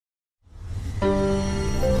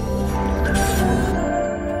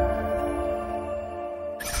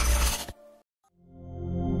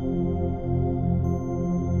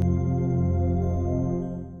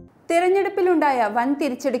തിരഞ്ഞെടുപ്പിലുണ്ടായ വൻ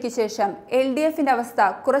തിരിച്ചടിക്ക് ശേഷം LDFിന്റെ അവസ്ഥ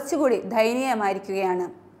കുറച്ചുകൂടി ദയനീയമായിരിക്കുകയാണ്.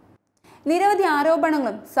 നിരവധി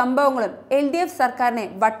ആരോപണങ്ങളും സംഭവങ്ങളും LDF സർക്കാരിനെ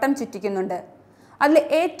വട്ടം ചുറ്റിക്കുന്നുണ്ട്. അതിൽ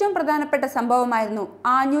ഏറ്റവും പ്രധാനപ്പെട്ട സംഭവമായിരുന്നു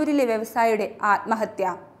ആഞ്ഞൂരിലെ വ്യവസായിയുടെ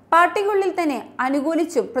ആത്മഹത്യ. പാർട്ടിക്കുള്ളിൽ തന്നെ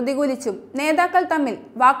അനുകൂലിച്ചും പ്രതികൂലിച്ചും നേതാക്കൾ തമ്മിൽ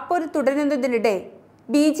വാക്പോര് തുടരുന്നതിനിടെ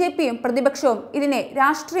BJPയും പ്രതിപക്ഷവും ഇതിനെ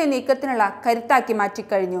രാഷ്ട്രീയ നീക്കത്തിനുള്ള കരുത്താക്കി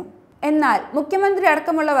മാറ്റിക്കഴിഞ്ഞു. എന്നാൽ മുഖ്യമന്ത്രി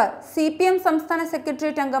അടക്കമുള്ളവർ CPM സംസ്ഥാന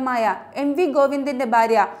സെക്രട്ടേറിയറ്റ് അംഗമായ MV ഗോവിന്ദന്റെ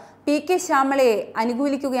ഭാര്യ PK ശ്യാമളയെ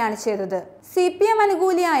അനുകൂലിക്കുകയാണ് ചെയ്തത്. CPM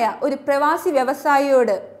അനുകൂലിയായ ഒരു പ്രവാസി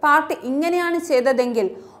വ്യവസായിയോട് പാർട്ടി ഇങ്ങനെയാണ് ചെയ്തതെങ്കിൽ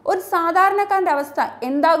ഒരു സാധാരണക്കാരന്റെ അവസ്ഥ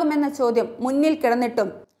എന്താകുമെന്ന ചോദ്യം മുന്നിൽ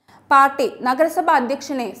കിടന്നിട്ടും പാർട്ടി നഗരസഭാ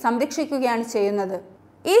അധ്യക്ഷനെ സംരക്ഷിക്കുകയാണ് ചെയ്യുന്നത്.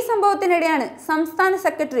 ഈ സംഭവത്തിനിടെയാണ് സംസ്ഥാന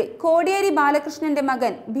സെക്രട്ടറി കോടിയേരി ബാലകൃഷ്ണന്റെ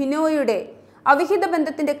മകൻ ബിനോയുടെ അവിഹിത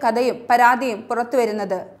ബന്ധത്തിന്റെ കഥയും പരാതിയും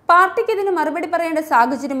പുറത്തുവരുന്നത്. പാർട്ടിക്ക് ഇതിന് മറുപടി പറയേണ്ട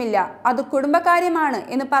സാഹചര്യമില്ല, അത് കുടുംബകാര്യമാണ്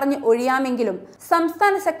എന്ന് പറഞ്ഞ് ഒഴിയാമെങ്കിലും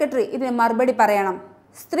സംസ്ഥാന സെക്രട്ടറി ഇതിന് മറുപടി പറയണം.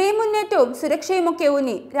 സ്ത്രീ മുന്നേറ്റവും സുരക്ഷയുമൊക്കെ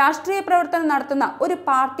ഊന്നി രാഷ്ട്രീയ പ്രവർത്തനം നടത്തുന്ന ഒരു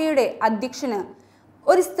പാർട്ടിയുടെ അധ്യക്ഷന്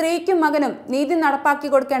ഒരു സ്ത്രീക്കും മകനും നീതി നടപ്പാക്കി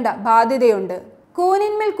കൊടുക്കേണ്ട ബാധ്യതയുണ്ട്.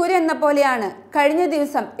 കൂനിന്മേൽ കുരു എന്ന പോലെയാണ് കഴിഞ്ഞ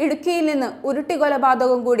ദിവസം ഇടുക്കിയിൽ നിന്ന് ഉരുട്ടി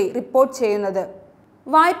കൊലപാതകം കൂടി റിപ്പോർട്ട് ചെയ്യുന്നത്.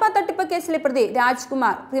 വായ്പാ തട്ടിപ്പ് കേസിലെ പ്രതി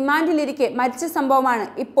രാജ്കുമാർ റിമാൻഡിലിരിക്കെ മരിച്ച സംഭവമാണ്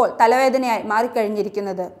ഇപ്പോൾ തലവേദനയായി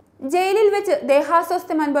മാറിക്കഴിഞ്ഞിരിക്കുന്നത്. ജയിലിൽ വെച്ച്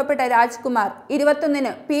ദേഹാസ്വാസ്ഥ്യം അനുഭവപ്പെട്ട രാജ്കുമാർ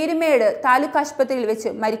 21-ന് പീരുമേട് താലൂക്ക് ആശുപത്രിയിൽ വെച്ച്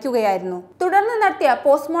മരിക്കുകയായിരുന്നു. തുടർന്ന് നടത്തിയ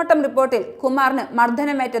പോസ്റ്റ്മോർട്ടം റിപ്പോർട്ടിൽ കുമാറിന്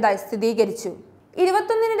മർദ്ദനമേറ്റതായി സ്ഥിരീകരിച്ചു.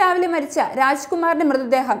 21-ന് രാവിലെ മരിച്ച രാജ്കുമാറിന്റെ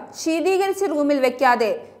മൃതദേഹം ശീതീകരിച്ച റൂമിൽ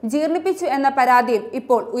വെക്കാതെ ജീർണിപ്പിച്ചു എന്ന പരാതിയും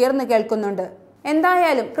ഇപ്പോൾ ഉയർന്നു കേൾക്കുന്നുണ്ട്.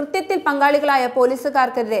 എന്തായാലും കൃത്യത്തിൽ പങ്കാളികളായ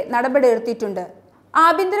പോലീസുകാർക്കെതിരെ നടപടിയെടുത്തിട്ടുണ്ട്.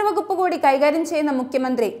 ആഭ്യന്തര വകുപ്പ് കൂടി കൈകാര്യം ചെയ്യുന്ന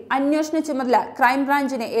മുഖ്യമന്ത്രി അന്വേഷണ ചുമതല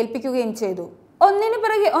ക്രൈംബ്രാഞ്ചിനെ ഏൽപ്പിക്കുകയും ചെയ്തു. ഒന്നിനു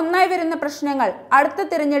പിറകെ ഒന്നായി വരുന്ന പ്രശ്നങ്ങൾ അടുത്ത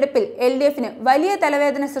തിരഞ്ഞെടുപ്പിൽ LDFന് വലിയ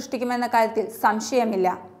തലവേദന സൃഷ്ടിക്കുമെന്ന കാര്യത്തിൽ സംശയമില്ല.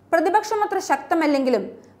 പ്രതിപക്ഷം അത്ര ശക്തമല്ലെങ്കിലും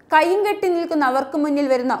കയ്യും കെട്ടി നിൽക്കുന്ന അവർക്ക് മുന്നിൽ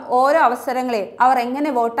വരുന്ന ഓരോ അവസരങ്ങളെ അവർ എങ്ങനെ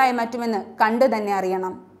വോട്ടായി മാറ്റുമെന്ന് കണ്ടു തന്നെ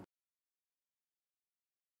അറിയണം.